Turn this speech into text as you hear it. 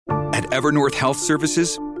At Evernorth Health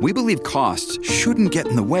Services, we believe costs shouldn't get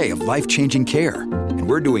in the way of life-changing care, and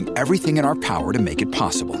we're doing everything in our power to make it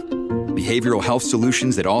possible. Behavioral health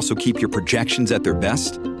solutions that also keep your projections at their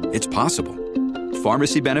best? It's possible.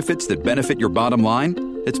 Pharmacy benefits that benefit your bottom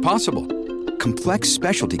line? It's possible. Complex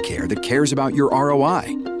specialty care that cares about your ROI?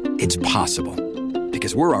 It's possible.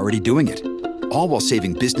 Because we're already doing it. All while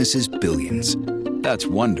saving businesses billions. That's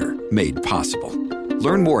Wonder made possible.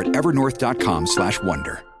 Learn more at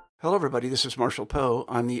evernorth.com/wonder. Hello, everybody. This is Marshall Poe.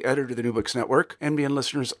 I'm the editor of the New Books Network. NBN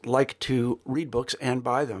listeners like to read books and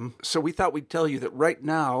buy them. So we thought we'd tell you that right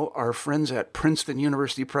now, our friends at Princeton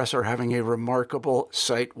University Press are having a remarkable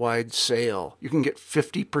site-wide sale. You can get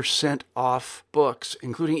 50% off books,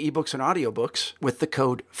 including ebooks and audiobooks, with the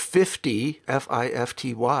code 50,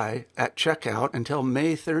 F-I-F-T-Y, at checkout until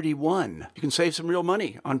May 31. You can save some real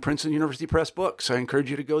money on Princeton University Press books. I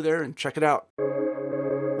encourage you to go there and check it out.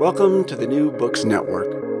 Welcome to the New Books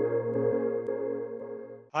Network.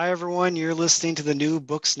 Hi, everyone. You're listening to the New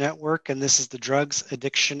Books Network, and this is the Drugs,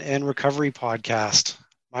 Addiction, and Recovery podcast.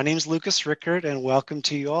 My name is Lucas Rickard, and welcome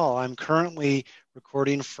to you all. I'm currently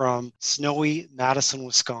recording from snowy Madison,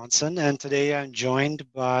 Wisconsin, and today I'm joined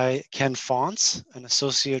by Ken Faunce, an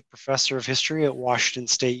associate professor of history at Washington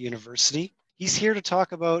State University. He's here to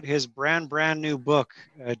talk about his brand new book.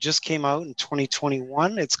 It just came out in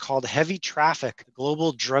 2021. It's called Heavy Traffic, The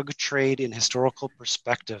Global Drug Trade in Historical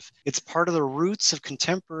Perspective. It's part of the Roots of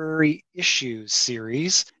Contemporary Issues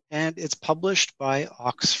series, and it's published by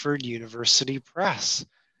Oxford University Press.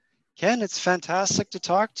 Ken, it's fantastic to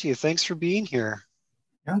talk to you. Thanks for being here.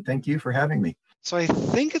 Yeah, thank you for having me. So I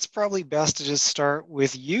think it's probably best to just start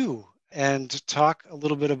with you and talk a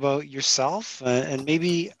little bit about yourself and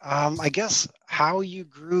maybe, I guess, how you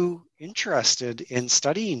grew interested in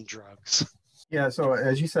studying drugs. Yeah, so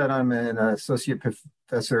as you said, I'm an associate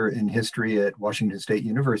professor in history at Washington State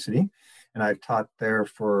University, and I've taught there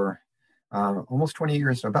for almost 20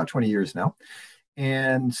 years, about 20 years now.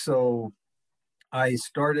 And so I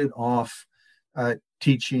started off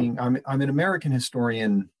teaching. I'm an American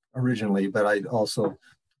historian originally, but I also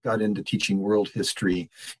got into teaching world history.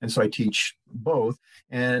 And so I teach both.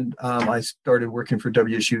 And I started working for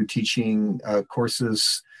WSU teaching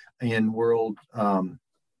courses in world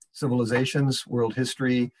civilizations, world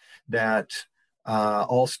history that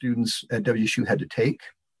all students at WSU had to take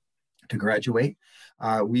to graduate.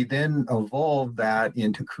 We then evolved that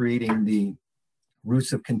into creating the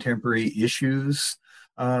Roots of Contemporary Issues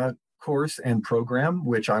course and program,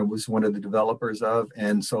 which I was one of the developers of.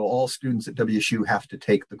 And so all students at WSU have to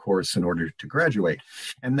take the course in order to graduate.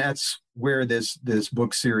 And that's where this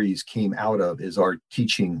book series came out of, is our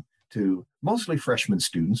teaching to mostly freshman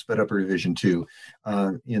students, but upper division too,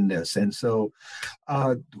 in this. And so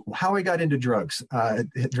how I got into drugs,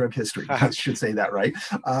 drug history, I should say that right.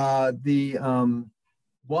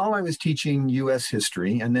 While I was teaching U.S.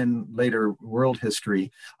 history and then later world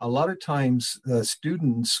history, a lot of times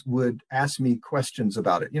students would ask me questions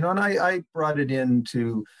about it, and I brought it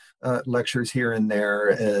into lectures here and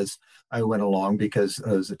there as I went along because it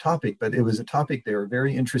was a topic, but it was a topic they were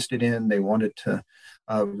very interested in. They wanted to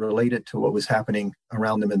relate it to what was happening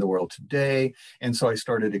around them in the world today. And so I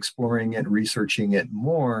started exploring it, researching it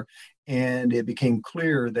more, and it became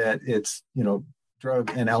clear that it's,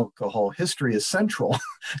 drug and alcohol history is central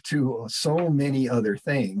to so many other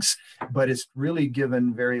things, but it's really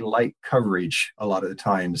given very light coverage a lot of the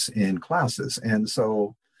times in classes. And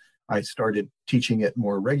so I started teaching it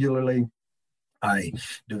more regularly. I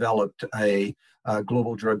developed a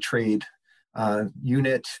global drug trade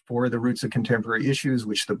unit for the Roots of Contemporary Issues,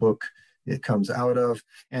 which the book it comes out of.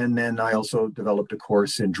 And then I also developed a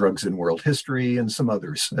course in drugs and world history and some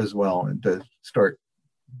others as well, and to start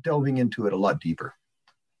delving into it a lot deeper.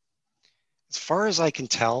 As far as I can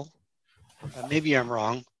tell, maybe I'm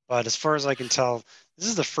wrong, but as far as I can tell, this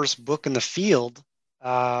is the first book in the field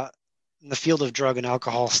of drug and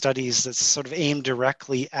alcohol studies that's sort of aimed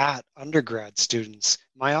directly at undergrad students.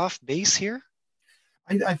 Am I off base here?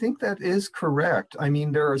 I think that is correct. I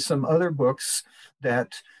mean, there are some other books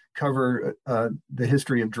that cover the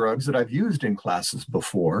history of drugs that I've used in classes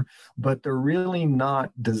before, but they're really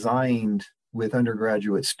not designed with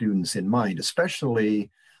undergraduate students in mind,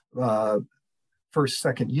 especially first,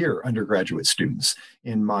 second year undergraduate students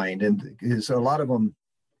in mind. And because a lot of them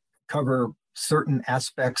cover certain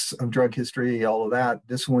aspects of drug history, all of that.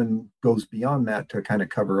 This one goes beyond that to kind of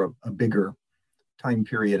cover a bigger time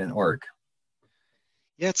period and arc.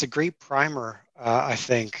 Yeah, it's a great primer, I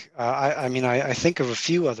think. I think of a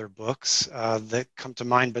few other books that come to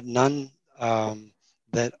mind, but none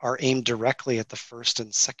that are aimed directly at the first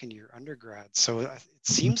and second year undergrads. So it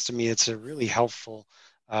seems to me it's a really helpful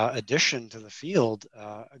addition to the field,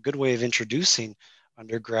 a good way of introducing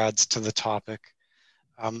undergrads to the topic.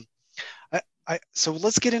 So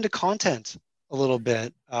let's get into content a little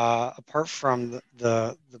bit. Apart from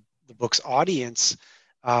the book's audience,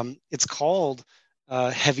 it's called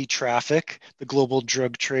Heavy Traffic, the Global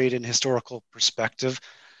Drug Trade and Historical Perspective.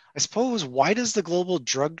 I suppose, why does the global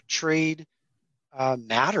drug trade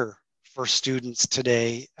matter for students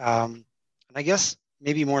today? And I guess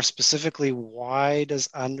maybe more specifically, why does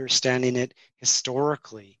understanding it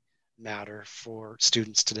historically matter for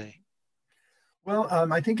students today? Well,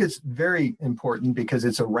 I think it's very important because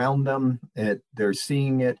it's around them. They're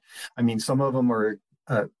seeing it. I mean, some of them are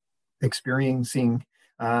experiencing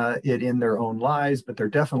it in their own lives, but they're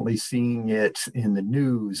definitely seeing it in the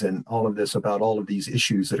news and all of this about all of these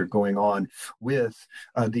issues that are going on with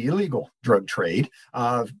the illegal drug trade,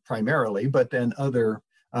 primarily, but then other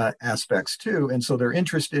aspects too. And so they're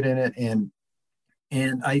interested in it.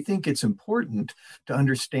 And I think it's important to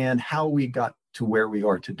understand how we got to where we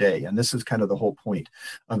are today. And this is kind of the whole point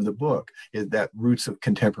of the book, is that roots of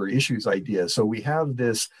contemporary issues idea. So we have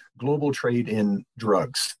this global trade in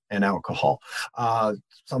drugs and alcohol,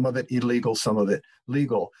 some of it illegal, some of it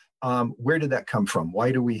legal. Where did that come from?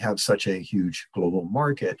 Why do we have such a huge global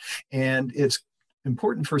market? And it's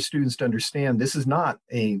important for students to understand this is not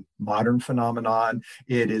a modern phenomenon.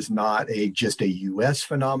 It is not just a U.S.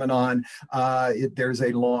 phenomenon. There's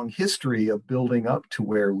a long history of building up to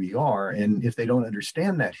where we are. And if they don't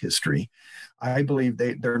understand that history, I believe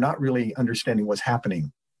they're not really understanding what's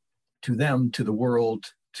happening to them, to the world,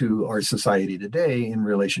 to our society today in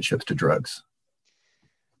relationships to drugs.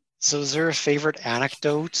 So is there a favorite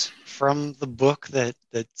anecdote from the book that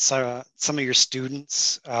some of your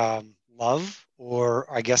students love, or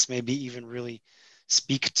I guess maybe even really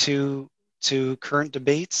speak to current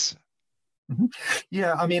debates? Mm-hmm.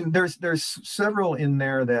 Yeah, I mean, there's several in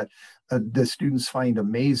there that the students find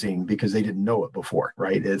amazing because they didn't know it before,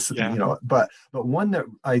 right? It's but one that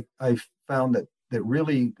I found that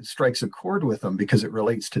really strikes a chord with them because it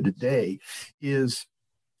relates to today is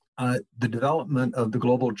the development of the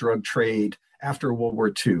global drug trade after World War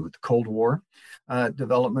II, the Cold War,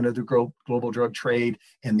 development of the global drug trade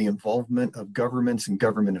and the involvement of governments and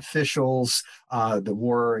government officials, the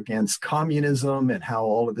war against communism and how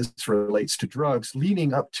all of this relates to drugs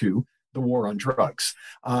leading up to the war on drugs.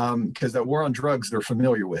 Because that war on drugs they're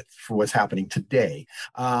familiar with for what's happening today.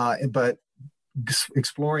 But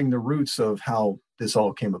exploring the roots of how this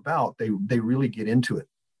all came about, they really get into it.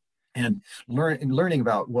 And learning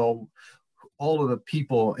about, well, all of the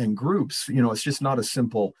people and groups, it's just not a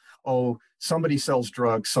simple, somebody sells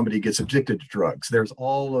drugs, somebody gets addicted to drugs. There's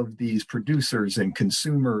all of these producers and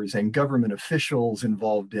consumers and government officials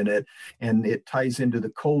involved in it. And it ties into the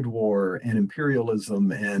Cold War and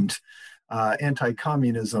imperialism and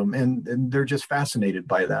anti-communism. And they're just fascinated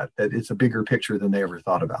by that it's a bigger picture than they ever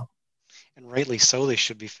thought about. And rightly so, they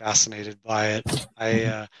should be fascinated by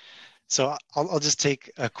it. So I'll just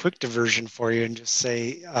take a quick diversion for you and just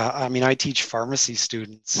say, I teach pharmacy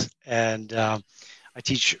students, and I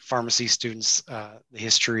teach pharmacy students the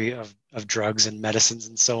history of drugs and medicines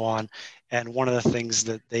and so on. And one of the things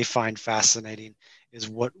that they find fascinating is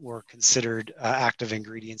what were considered active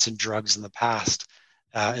ingredients in drugs in the past.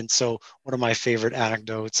 And so one of my favorite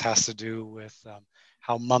anecdotes has to do with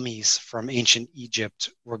how mummies from ancient Egypt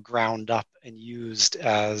were ground up and used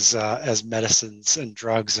as medicines and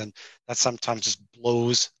drugs, and that sometimes just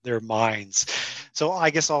blows their minds. So I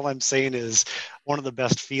guess all I'm saying is one of the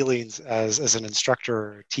best feelings as an instructor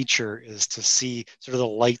or teacher is to see sort of the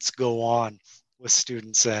lights go on with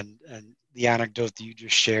students, and the anecdote that you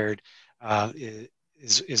just shared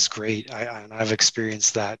is great. And I've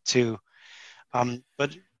experienced that too.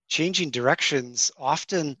 But changing directions,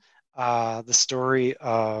 often the story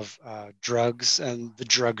of drugs and the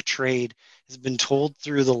drug trade has been told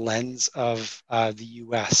through the lens of the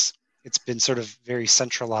U.S. It's been sort of very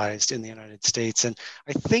centralized in the United States. And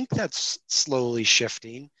I think that's slowly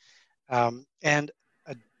shifting. And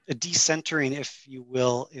a decentering, if you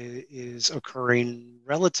will, is occurring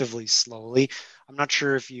relatively slowly. I'm not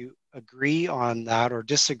sure if you agree on that or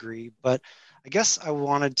disagree, but I guess I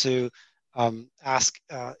wanted to ask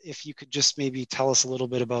if you could just maybe tell us a little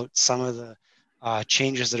bit about some of the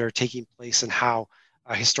changes that are taking place and how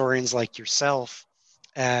historians like yourself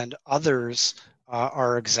and others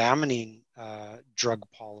are examining drug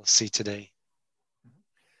policy today.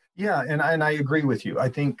 Yeah, and I agree with you. I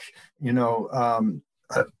think,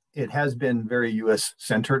 it has been very U.S.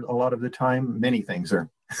 centered a lot of the time. Many things are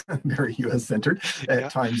very U.S. centered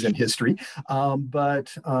at times in history.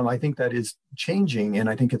 But I think that is changing, and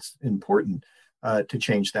I think it's important to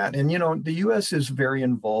change that. And, the U.S. is very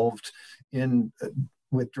involved in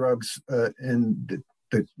with drugs in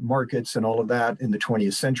the markets and all of that in the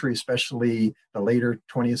 20th century, especially the later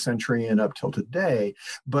 20th century and up till today.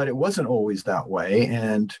 But it wasn't always that way.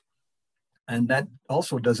 And that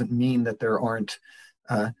also doesn't mean that there aren't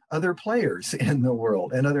other players in the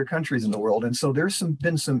world and other countries in the world. And so there's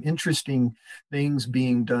been some interesting things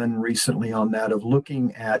being done recently on that, of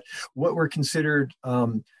looking at what were considered,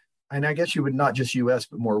 and I guess you would not just US,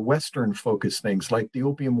 but more Western focused things like the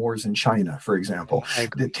opium wars in China, for example,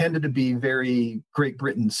 that tended to be very Great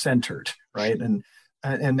Britain centered, right?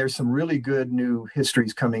 And there's some really good new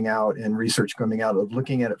histories coming out and research coming out of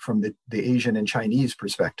looking at it from the Asian and Chinese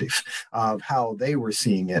perspective of how they were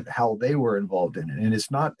seeing it, how they were involved in it. And it's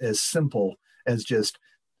not as simple as just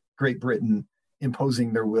Great Britain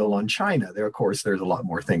imposing their will on China. There, of course, there's a lot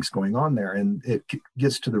more things going on there, and it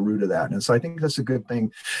gets to the root of that. And so I think that's a good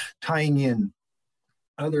thing, tying in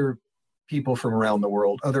other people from around the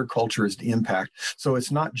world, other cultures to impact. So it's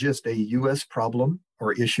not just a U.S. problem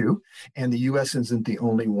or issue, and the U.S. isn't the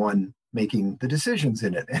only one making the decisions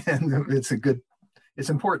in it. And it's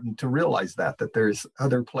important to realize that there's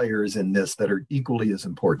other players in this that are equally as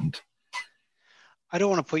important. I don't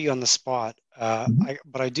want to put you on the spot,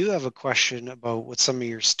 but I do have a question about what some of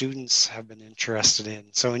your students have been interested in.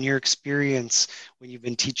 So in your experience, when you've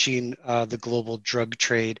been teaching the global drug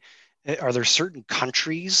trade, are there certain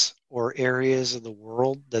countries or areas of the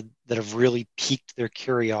world that have really piqued their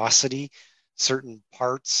curiosity, certain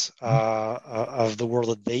parts of the world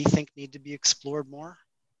that they think need to be explored more?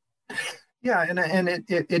 Yeah, and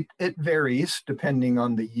it varies depending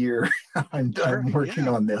on the year I'm working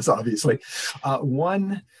on this, obviously.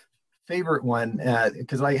 One favorite one,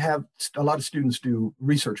 because I have a lot of students do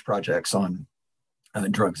research projects on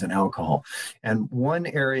drugs and alcohol. And one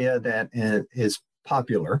area that is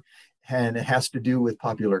popular, and it has to do with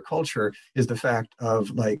popular culture, is the fact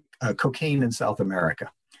of cocaine in South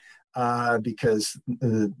America. Because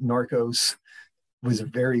Narcos was a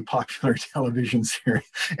very popular television series.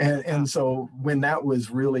 And so when that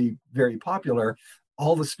was really very popular,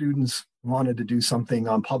 all the students wanted to do something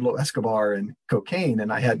on Pablo Escobar and cocaine.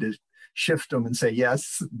 And I had to shift them and say,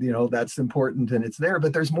 yes, that's important and it's there,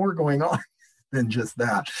 but there's more going on than just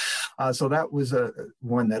that. So that was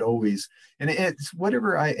one that always, and it's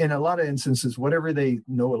whatever in a lot of instances, whatever they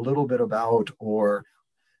know a little bit about or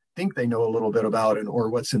think they know a little bit about, or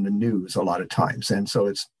what's in the news a lot of times. And so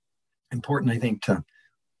it's important, I think, to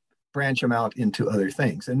branch them out into other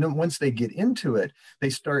things. And then once they get into it, they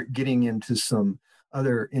start getting into some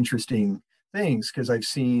other interesting things, because I've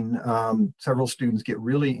seen several students get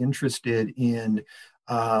really interested in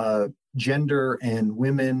gender and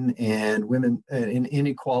women in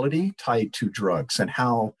inequality tied to drugs, and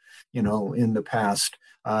how, in the past,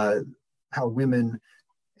 how women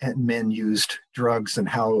and men used drugs and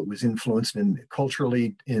how it was influenced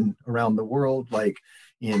culturally around the world. Like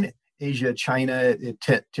in Asia, China, it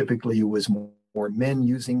typically was more men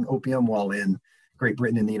using opium, while in Great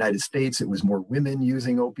Britain and the United States, it was more women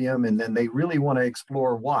using opium. And then they really want to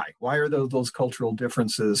explore why. Why are those cultural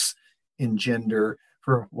differences in gender,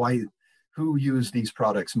 for who used these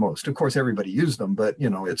products most? Of course, everybody used them, but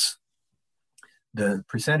it's the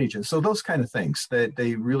percentages. So those kind of things that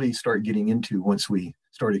they really start getting into once we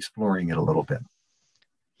start exploring it a little bit.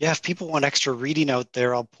 Yeah, if people want extra reading out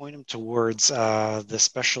there, I'll point them towards the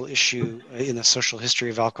special issue in the Social History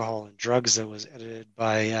of Alcohol and Drugs that was edited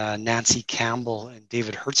by Nancy Campbell and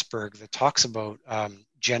David Hertzberg, that talks about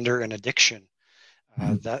gender and addiction.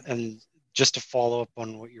 And just to follow up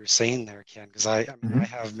on what you were saying there, Ken, because I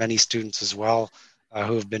have many students as well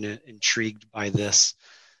who have been intrigued by this.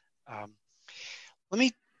 Let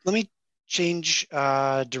me change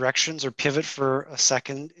directions or pivot for a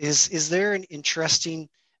second. Is there an interesting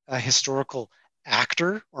historical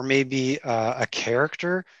actor, or maybe a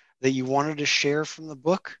character that you wanted to share from the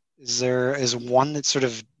book? Is one that sort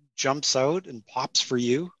of jumps out and pops for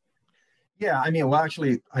you? Yeah, I mean, well,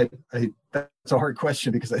 actually, I that's a hard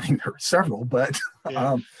question, because I think there are several, but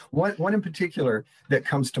one in particular that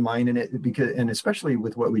comes to mind, and especially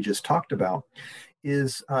with what we just talked about,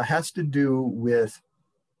 has to do with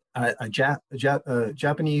a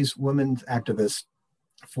Japanese women's activist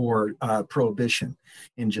for prohibition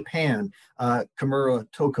in Japan, Kimura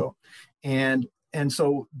Toko. And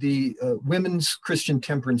so the Women's Christian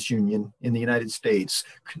Temperance Union in the United States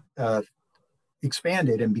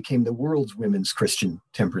expanded and became the world's Women's Christian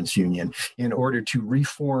Temperance Union in order to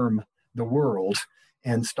reform the world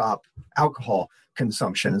and stop alcohol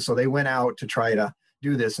consumption. And so they went out to try to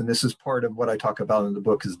do this. And this is part of what I talk about in the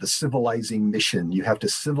book is the civilizing mission. You have to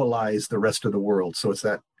civilize the rest of the world. So it's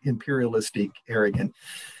that imperialistic, arrogant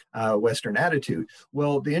Western attitude.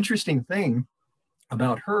 Well, the interesting thing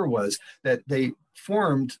about her was that they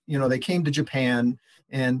formed, they came to Japan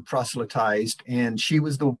and proselytized, and she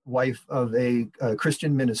was the wife of a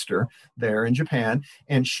Christian minister there in Japan,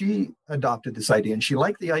 and she adopted this idea, and she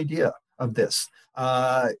liked the idea of this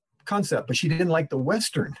concept, but she didn't like the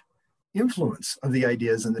Western influence of the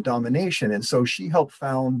ideas and the domination, and so she helped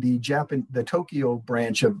found the Tokyo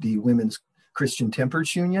branch of the Women's Christian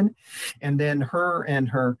Temperance Union, and then her and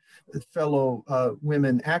her fellow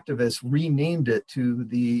women activists renamed it to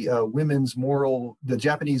the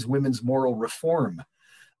Japanese Women's Moral Reform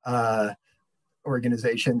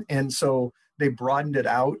organization. And so they broadened it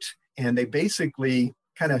out, and they basically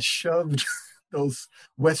kind of shoved those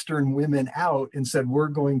Western women out and said,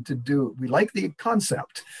 we like the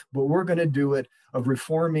concept, but we're going to do it of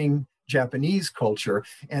reforming Japanese culture.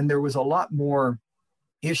 And there was a lot more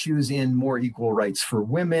issues in more equal rights for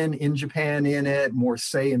women in Japan in it, more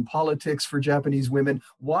say in politics for Japanese women,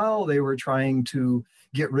 while they were trying to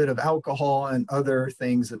get rid of alcohol and other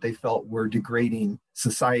things that they felt were degrading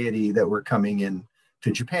society that were coming in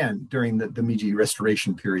to Japan during the Meiji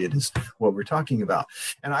Restoration period is what we're talking about.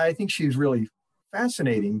 And I think she's really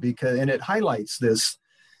fascinating and it highlights this.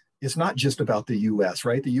 It's not just about the US,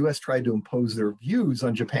 right? The US tried to impose their views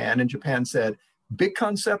on Japan, and Japan said, big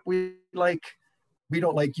concept we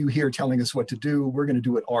don't like you here telling us what to do. We're going to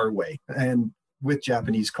do it our way, and with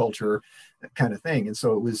Japanese culture kind of thing. And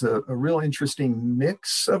so it was a real interesting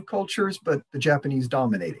mix of cultures, but the Japanese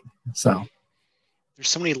dominating. So there's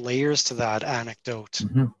so many layers to that anecdote.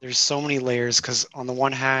 Mm-hmm. There's so many layers because on the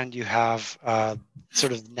one hand, you have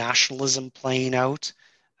sort of nationalism playing out,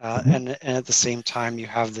 Mm-hmm. and at the same time, you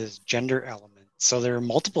have this gender element. So there are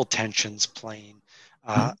multiple tensions playing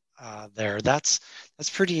there. That's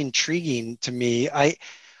pretty intriguing to me. I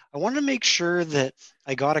want to make sure that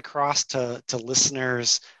I got across to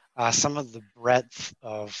listeners some of the breadth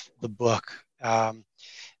of the book,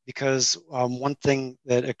 because one thing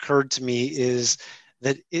that occurred to me is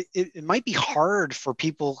that it might be hard for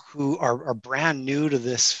people who are brand new to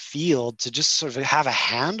this field to just sort of have a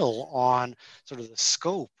handle on sort of the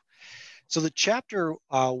scope. So the chapter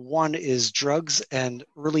 1 is Drugs and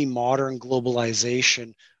Early Modern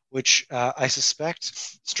Globalization, which I suspect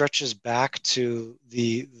stretches back to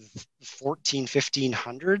the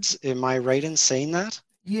 1500s. Am I right in saying that?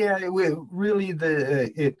 Yeah, it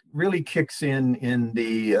really kicks in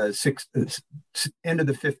the end of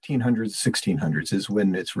the 1500s, 1600s is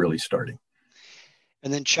when it's really starting.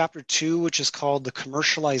 And then chapter 2, which is called The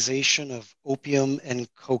Commercialization of Opium and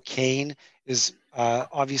Cocaine, is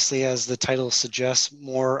obviously, as the title suggests,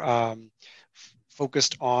 more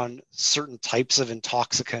focused on certain types of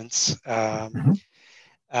intoxicants. And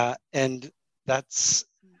it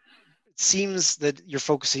seems that you're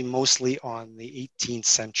focusing mostly on the 18th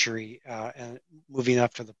century and moving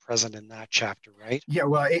up to the present in that chapter, right? Yeah,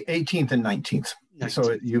 well, 18th and 19th. So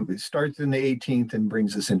it starts in the 18th and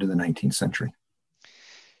brings us into the 19th century.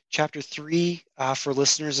 Chapter 3 for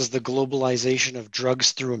listeners is the globalization of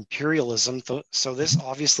drugs through imperialism. So this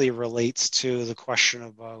obviously relates to the question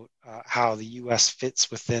about how the U.S.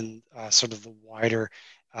 fits within sort of the wider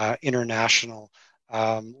international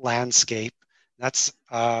landscape. That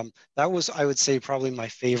was, I would say, probably my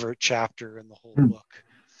favorite chapter in the whole book.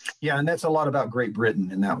 Yeah, and that's a lot about Great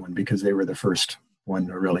Britain in that one because they were the first one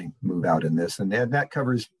to really move out in this, and that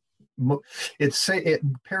covers. It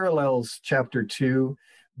parallels chapter 2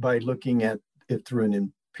 by looking at it through an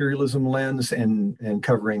imperialism lens and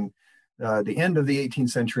covering the end of the 18th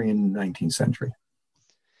century and 19th century.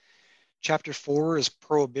 Chapter 4 is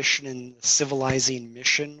Prohibition and the Civilizing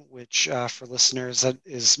Mission, which for listeners, that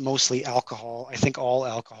is mostly alcohol. I think all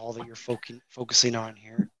alcohol that you're focusing on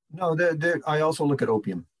here. No, I also look at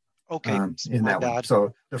opium. Okay, in that one.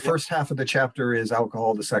 So the first half of the chapter is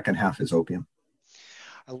alcohol. The second half is opium.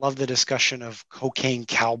 I love the discussion of cocaine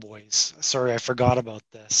cowboys. Sorry, I forgot about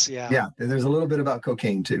this. Yeah, there's a little bit about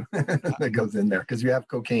cocaine too that goes in there because you have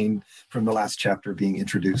cocaine from the last chapter being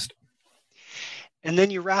introduced. And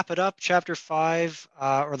then you wrap it up. Chapter 5,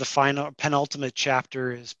 or the penultimate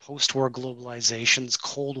chapter, is post-war globalizations,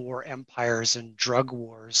 Cold War empires, and drug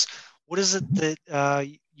wars. What is it that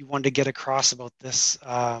you wanted to get across about this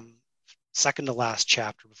second to last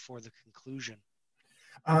chapter before the conclusion?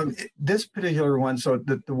 This particular one, so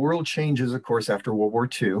the world changes, of course, after World War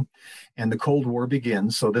II, and the Cold War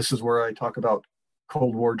begins. So this is where I talk about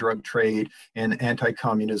Cold War drug trade and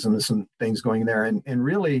anti-communism and some things going there. And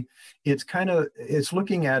really, it's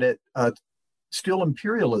looking at it, still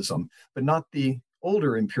imperialism, but not the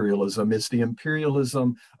older imperialism. It's the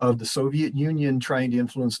imperialism of the Soviet Union trying to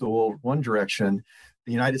influence the world one direction,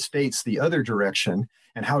 the United States the other direction,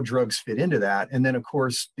 and how drugs fit into that. And then, of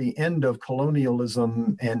course, the end of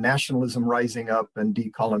colonialism and nationalism rising up and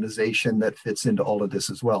decolonization that fits into all of this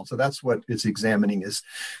as well. So that's what it's examining, is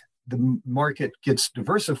the market gets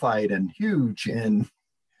diversified and huge, and,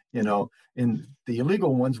 in the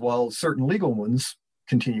illegal ones, while certain legal ones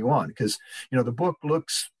continue on. Because, the book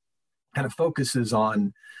kind of focuses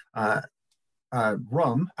on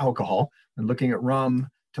rum, alcohol, and looking at rum,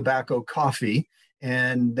 tobacco, coffee,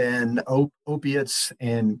 and then opiates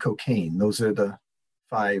and cocaine. Those are the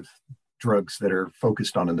 5 drugs that are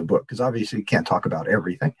focused on in the book, because obviously you can't talk about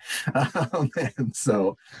everything. And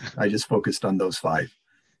so I just focused on those 5.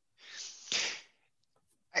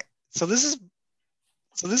 So this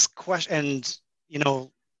question, and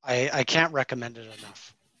I can't recommend it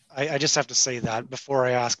enough. I just have to say that before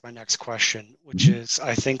I ask my next question, which is,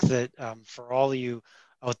 I think that for all of you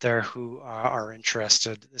out there who are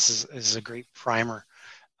interested, this is a great primer.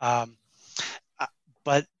 But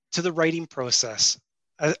to the writing process,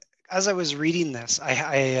 as I was reading this,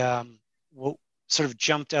 what sort of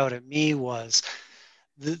jumped out at me was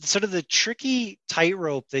the tricky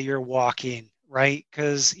tightrope that you're walking, right?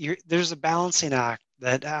 Because there's a balancing act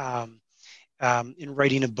that in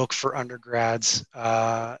writing a book for undergrads,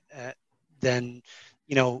 then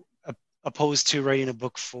opposed to writing a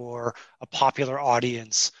book for a popular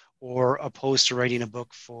audience, or opposed to writing a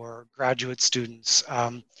book for graduate students.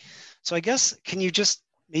 So I guess, can you just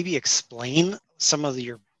maybe explain some of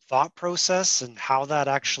your thought process and how that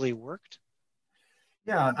actually worked?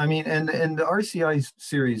 Yeah, I mean, and the RCI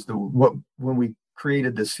series, when we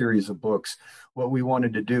created this series of books, what we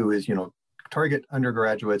wanted to do is, target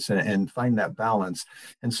undergraduates and find that balance.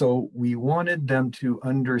 And so we wanted them to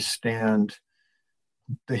understand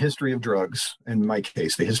the history of drugs, in my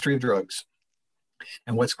case, the history of drugs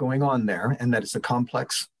and what's going on there, and that it's a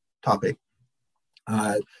complex topic.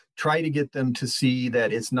 Try to get them to see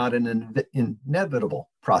that it's not an inevitable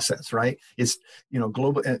process, right? It's,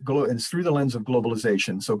 global, and it's through the lens of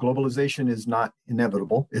globalization. So globalization is not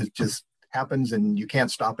inevitable. It just happens and you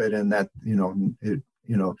can't stop it. And that,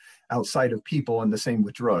 outside of people, and the same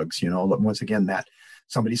with drugs, once again, that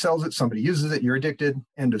somebody sells it, somebody uses it, you're addicted,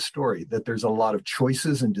 end of story. That there's a lot of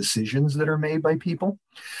choices and decisions that are made by people,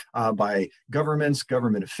 by governments,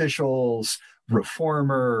 government officials,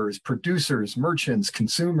 reformers, producers, merchants,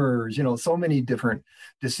 consumers, so many different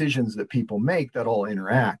decisions that people make that all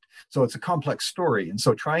interact. So it's a complex story. And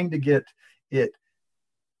so trying to get it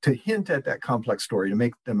to hint at that complex story, to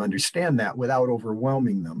make them understand that without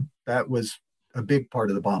overwhelming them, that was a big part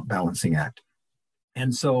of the balancing act.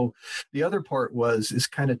 And so the other part is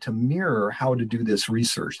kind of to mirror how to do this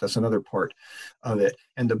research. That's another part of it.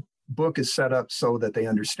 And the book is set up so that they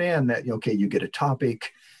understand that, okay, you get a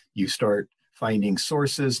topic, you start finding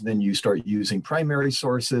sources, then you start using primary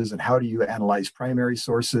sources, and how do you analyze primary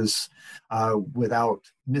sources without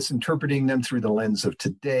misinterpreting them through the lens of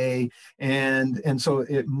today. And so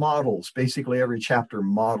it models, basically every chapter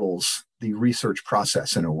models the research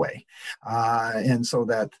process in a way. And so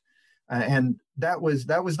that was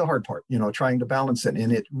the hard part, trying to balance it.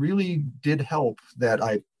 And it really did help that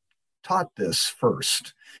I taught this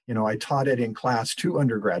first. I taught it in class to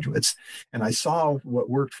undergraduates, and I saw what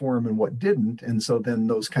worked for them and what didn't. And so then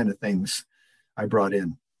those kind of things I brought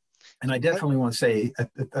in. And I definitely want to say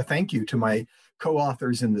a thank you to my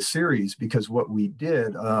co-authors in the series, because what we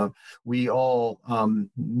did, we all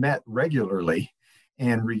met regularly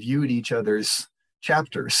and reviewed each other's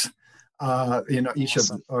chapters, each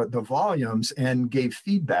Awesome. of the volumes, and gave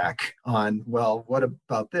feedback on, well, what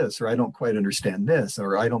about this? Or I don't quite understand this,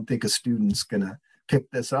 or I don't think a student's going to pick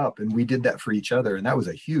this up. And we did that for each other. And that was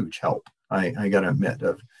a huge help, I got to admit,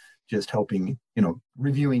 of just helping,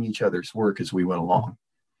 reviewing each other's work as we went along.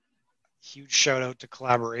 Huge shout out to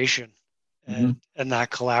collaboration and that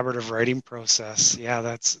collaborative writing process. Yeah,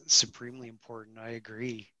 that's supremely important. I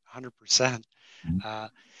agree 100%.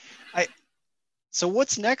 So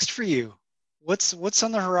what's next for you? What's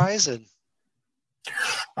on the horizon?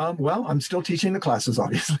 Well, I'm still teaching the classes,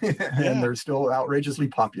 obviously, and they're still outrageously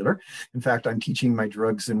popular. In fact, I'm teaching my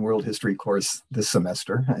drugs and world history course this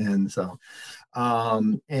semester. And so,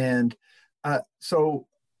 so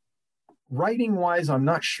writing wise, I'm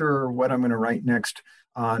not sure what I'm going to write next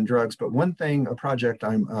on drugs, but a project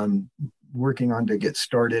I'm working on to get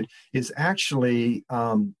started is actually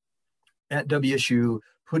at WSU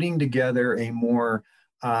putting together a more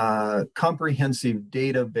comprehensive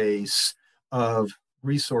database of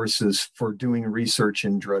resources for doing research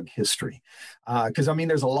in drug history. Because,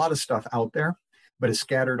 there's a lot of stuff out there, but it's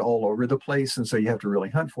scattered all over the place. And so you have to really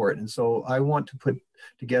hunt for it. And so I want to put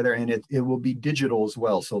together, and it will be digital as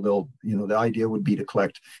well. So the idea would be to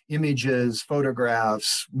collect images,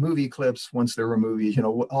 photographs, movie clips, once there were movies,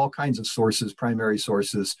 all kinds of sources, primary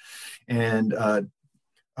sources, and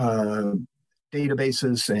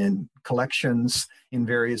databases and collections in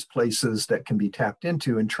various places that can be tapped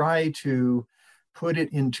into, and try to put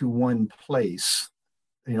it into one place,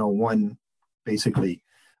 one basically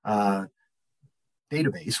one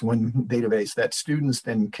database that students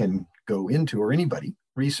then can go into, or anybody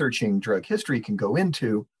researching drug history can go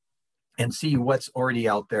into and see what's already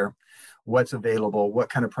out there, what's available, what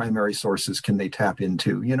kind of primary sources can they tap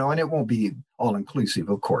into, and it won't be all inclusive,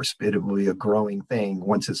 of course, but it will be a growing thing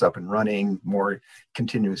once it's up and running, more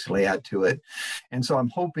continuously add to it. And so I'm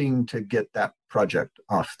hoping to get that project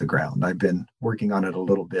off the ground. I've been working on it a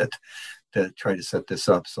little bit to try to set this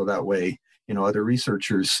up so that way, other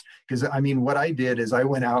researchers, because what I did is I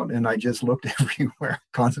went out and I just looked everywhere,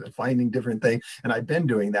 constantly finding different things. And I've been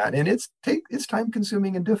doing that, and it's time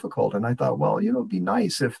consuming and difficult. And I thought, well, it'd be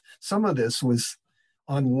nice if some of this was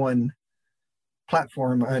on one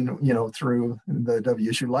platform, and, through the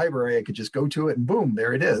WSU library, I could just go to it and boom,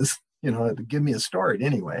 there it is, to give me a start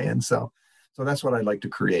anyway. And so that's what I'd like to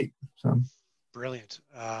create. So brilliant.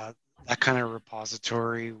 That kind of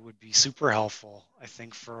repository would be super helpful, I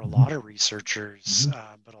think, for a lot of researchers,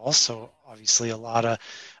 but also obviously a lot of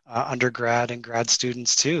undergrad and grad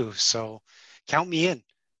students too. So count me in.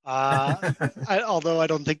 Although I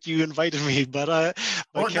don't think you invited me, but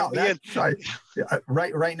count me in.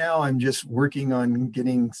 Right now, I'm just working on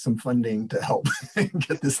getting some funding to help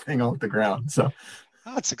get this thing off the ground. So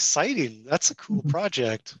it's exciting. That's a cool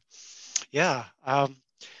project. Yeah.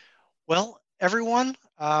 Well, everyone,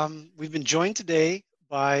 we've been joined today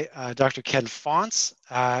by Dr. Ken Faunce.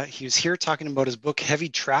 He was here talking about his book, Heavy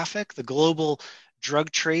Traffic, The Global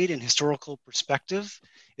Drug Trade in Historical Perspective.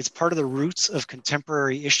 It's part of the Roots of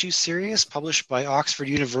Contemporary Issues series, published by Oxford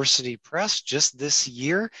University Press just this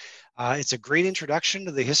year. It's a great introduction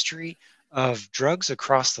to the history of drugs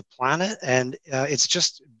across the planet, and it's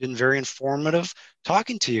just been very informative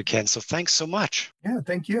talking to you, Ken. So thanks so much. Yeah,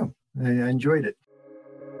 thank you. I enjoyed it.